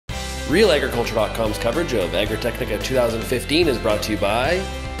RealAgriculture.com's coverage of Agritechnica 2015 is brought to you by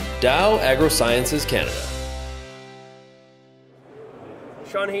Dow AgroSciences Canada.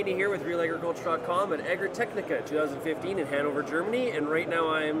 Sean Hayden here with RealAgriculture.com at Agritechnica 2015 in Hanover, Germany, and right now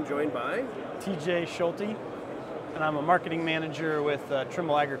I am joined by TJ Schulte, and I'm a marketing manager with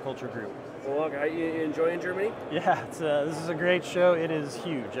Trimble Agriculture Group. Well, look, you enjoying Germany? Yeah, this is a great show. It is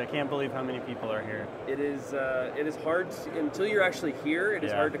huge. I can't believe how many people are here. It is hard until you're actually here. It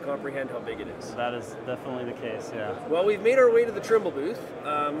is hard to comprehend how big it is. That is definitely the case. Yeah. Well, we've made our way to the Trimble booth.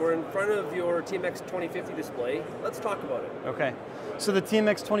 We're in front of your TMX-2050 display. Let's talk about it. Okay. So the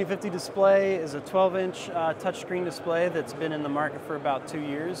TMX-2050 display is a 12-inch touchscreen display that's been in the market for about 2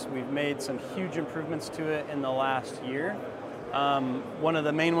 years. We've made some huge improvements to it in the last year. One of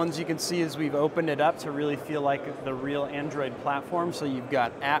the main ones you can see is we've opened it up to really feel like the real Android platform. So you've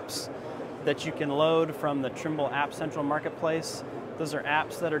got apps that you can load from the Trimble App Central Marketplace. Those are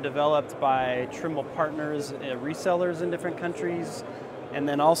apps that are developed by Trimble partners, resellers in different countries, and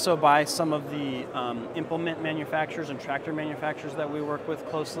then also by some of the implement manufacturers and tractor manufacturers that we work with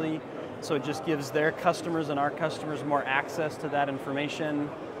closely. So it just gives their customers and our customers more access to that information.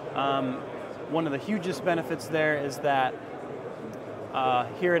 One of the hugest benefits there is that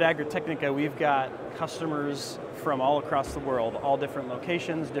here at Agritechnica, we've got customers from all across the world, all different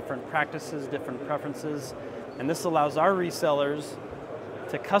locations, different practices, different preferences, and this allows our resellers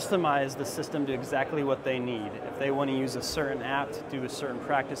to customize the system to exactly what they need. If they want to use a certain app to do a certain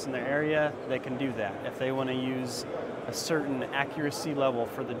practice in their area, they can do that. If they want to use a certain accuracy level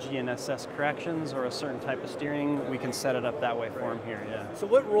for the GNSS corrections or a certain type of steering, we can set it up that way for them here, yeah. So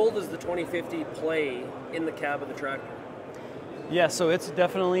what role does the 2050 play in the cab of the tractor? Yeah, so it's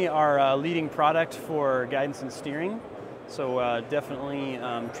definitely our leading product for guidance and steering. So definitely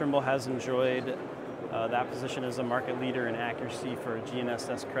Trimble has enjoyed that position as a market leader in accuracy for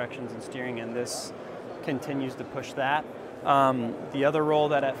GNSS corrections and steering, and this continues to push that. The other role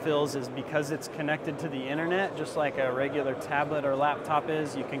that it fills is because it's connected to the internet, just like a regular tablet or laptop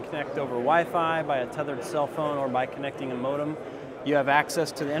is. You can connect over Wi-Fi, by a tethered cell phone, or by connecting a modem. You have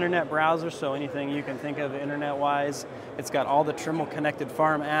access to the internet browser, so anything you can think of internet-wise. It's got all the Trimble connected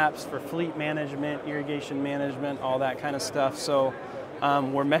farm apps for fleet management, irrigation management, all that kind of stuff. So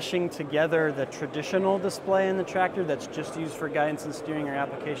we're meshing together the traditional display in the tractor that's just used for guidance and steering or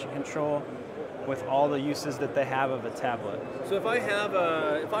application control with all the uses that they have of a tablet. So if I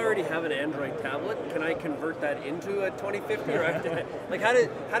already have an Android tablet, can I convert that into a 2050? Or like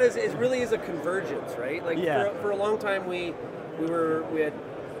how does it really is a convergence, right? Like for a long time we had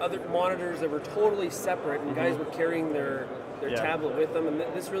other monitors that were totally separate, and guys were carrying their tablet with them, and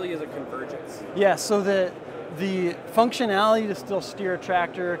this really is a convergence. Yeah, so the functionality to still steer a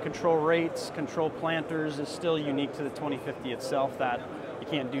tractor, control rates, control planters is still unique to the 2050 itself. That you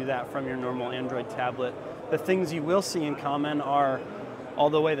can't do that from your normal Android tablet. The things you will see in common are all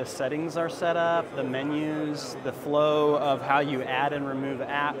the way the settings are set up, the menus, the flow of how you add and remove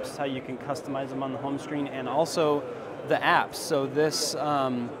apps, how you can customize them on the home screen, and also the apps. So this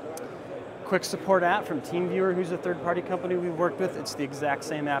quick support app from TeamViewer, who's a third-party company we've worked with, it's the exact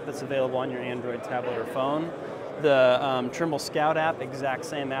same app that's available on your Android tablet or phone. The Trimble Scout app, exact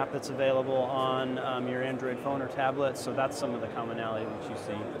same app that's available on your Android phone or tablet. So that's some of the commonality that you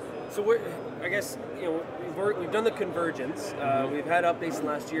see. So I guess we've done the convergence. We've had updates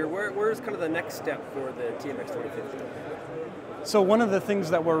last year. Where's kind of the next step for the TMX-2050? So one of the things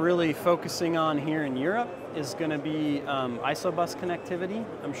that we're really focusing on here in Europe is going to be isobus connectivity.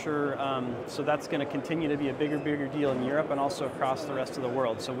 I'm sure, so that's going to continue to be a bigger deal in Europe and also across the rest of the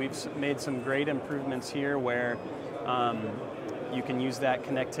world. So we've made some great improvements here where you can use that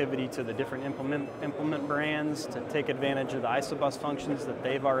connectivity to the different implement brands to take advantage of the isobus functions that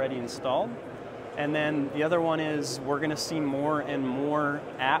they've already installed. And then the other one is we're going to see more and more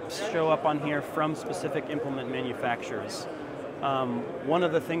apps show up on here from specific implement manufacturers. One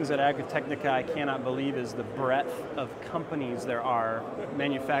of the things at Agritechnica I cannot believe is the breadth of companies there are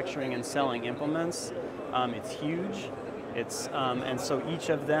manufacturing and selling implements. It's huge. And so each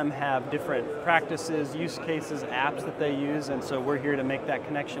of them have different practices, use cases, apps that they use, and so we're here to make that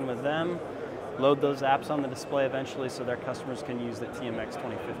connection with them, load those apps on the display eventually so their customers can use the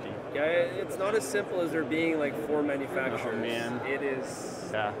TMX-2050. Yeah, it's not as simple as there being like 4 manufacturers. Oh, man. It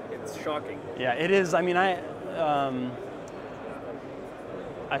is, it's shocking. Yeah, it is. I mean, I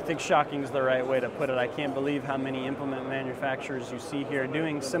think shocking is the right way to put it. I can't believe how many implement manufacturers you see here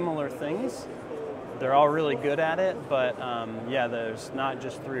doing similar things. They're all really good at it, but yeah, there's not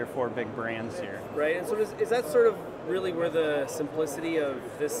just 3 or 4 big brands here. Right, and so is that sort of really where the simplicity of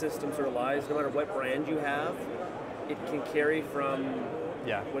this system sort of lies? No matter what brand you have, it can carry from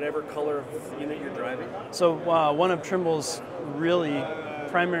Yeah. whatever color of unit you're driving? So one of Trimble's really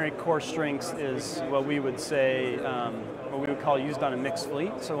primary core strengths is what we would say, what we would call used on a mixed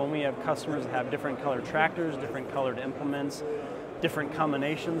fleet. So when we have customers that have different colored tractors, different colored implements, different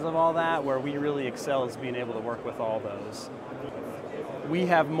combinations of all that, where we really excel is being able to work with all those. We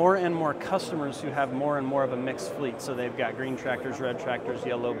have more and more customers who have more and more of a mixed fleet. So they've got green tractors, red tractors,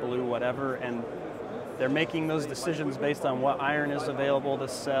 yellow, blue, whatever, and they're making those decisions based on what iron is available to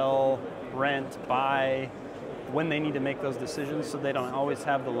sell, rent, buy, when they need to make those decisions, so they don't always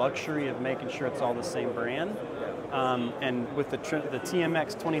have the luxury of making sure it's all the same brand. And with the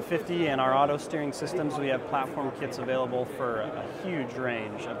TMX-2050 and our auto steering systems, we have platform kits available for a huge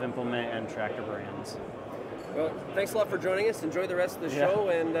range of implement and tractor brands. Well, thanks a lot for joining us. Enjoy the rest of the show,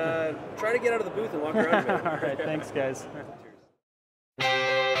 and try to get out of the booth and walk around a bit. All right, thanks guys.